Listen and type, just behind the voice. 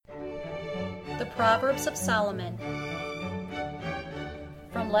The Proverbs of Solomon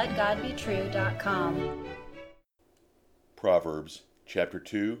from LetGodBetrue.com. Proverbs chapter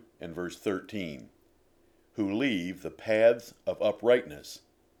 2 and verse 13. Who leave the paths of uprightness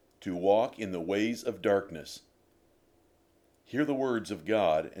to walk in the ways of darkness. Hear the words of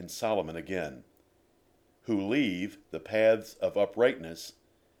God and Solomon again. Who leave the paths of uprightness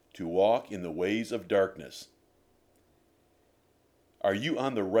to walk in the ways of darkness. Are you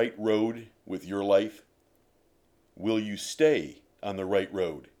on the right road with your life? Will you stay on the right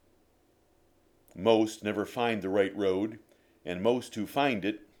road? Most never find the right road, and most who find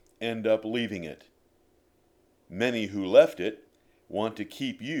it end up leaving it. Many who left it want to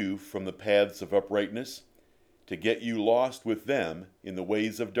keep you from the paths of uprightness, to get you lost with them in the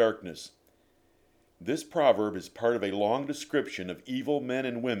ways of darkness. This proverb is part of a long description of evil men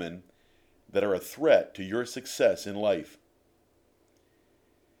and women that are a threat to your success in life.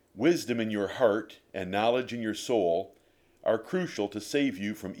 Wisdom in your heart and knowledge in your soul are crucial to save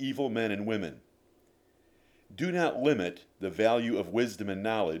you from evil men and women. Do not limit the value of wisdom and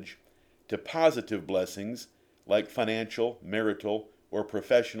knowledge to positive blessings like financial, marital, or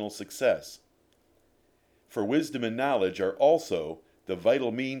professional success. For wisdom and knowledge are also the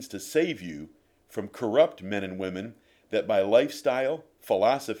vital means to save you from corrupt men and women that by lifestyle,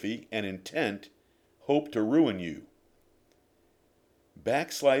 philosophy, and intent hope to ruin you.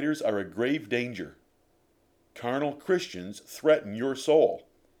 Backsliders are a grave danger. Carnal Christians threaten your soul.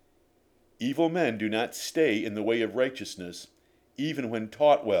 Evil men do not stay in the way of righteousness, even when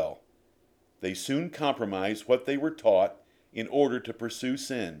taught well. They soon compromise what they were taught in order to pursue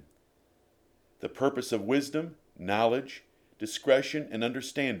sin. The purpose of wisdom, knowledge, discretion, and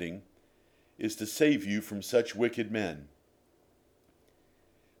understanding is to save you from such wicked men.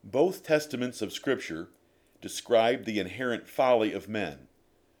 Both testaments of Scripture describe the inherent folly of men,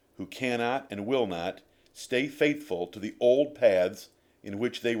 who cannot and will not stay faithful to the old paths in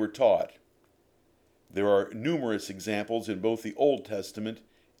which they were taught. There are numerous examples in both the Old Testament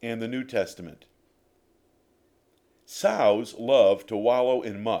and the New Testament. Sows love to wallow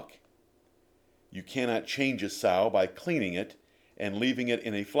in muck. You cannot change a sow by cleaning it and leaving it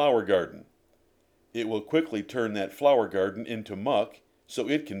in a flower garden. It will quickly turn that flower garden into muck so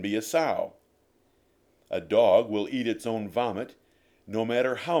it can be a sow. A dog will eat its own vomit, no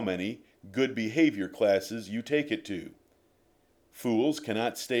matter how many good behavior classes you take it to. Fools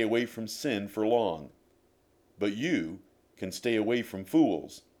cannot stay away from sin for long, but you can stay away from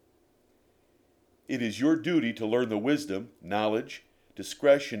fools. It is your duty to learn the wisdom, knowledge,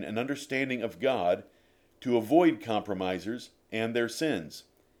 discretion, and understanding of God to avoid compromisers and their sins.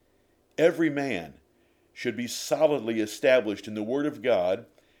 Every man should be solidly established in the Word of God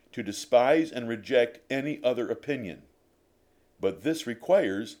to despise and reject any other opinion. But this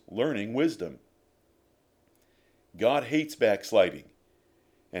requires learning wisdom. God hates backsliding,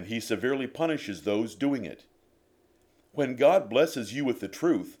 and He severely punishes those doing it. When God blesses you with the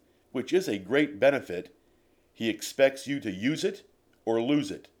truth, which is a great benefit, He expects you to use it or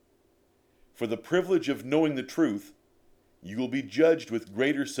lose it. For the privilege of knowing the truth, you will be judged with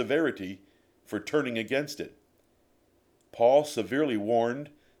greater severity for turning against it. Paul severely warned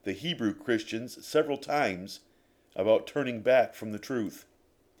the Hebrew Christians several times about turning back from the truth.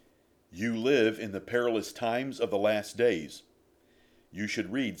 You live in the perilous times of the last days. You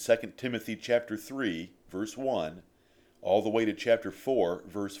should read 2 Timothy chapter 3, verse 1, all the way to chapter 4,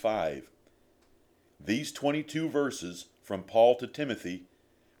 verse 5. These 22 verses from Paul to Timothy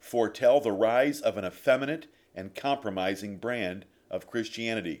foretell the rise of an effeminate and compromising brand of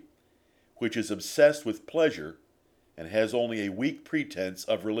Christianity, which is obsessed with pleasure and has only a weak pretense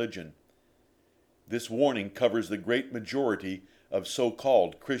of religion. This warning covers the great majority of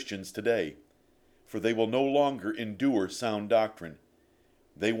so-called Christians today, for they will no longer endure sound doctrine.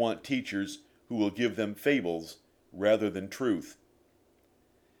 They want teachers who will give them fables rather than truth.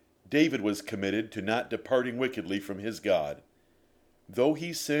 David was committed to not departing wickedly from his God. Though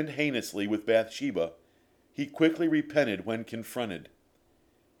he sinned heinously with Bathsheba, he quickly repented when confronted.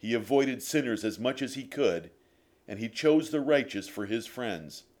 He avoided sinners as much as he could, and he chose the righteous for his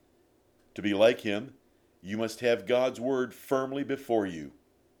friends. To be like him, you must have God's word firmly before you.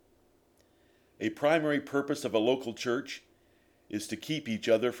 A primary purpose of a local church is to keep each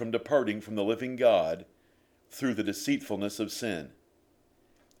other from departing from the living God through the deceitfulness of sin.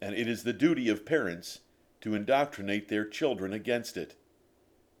 And it is the duty of parents to indoctrinate their children against it.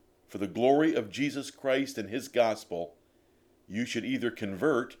 For the glory of Jesus Christ and His gospel, you should either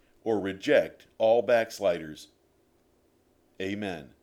convert or reject all backsliders. Amen.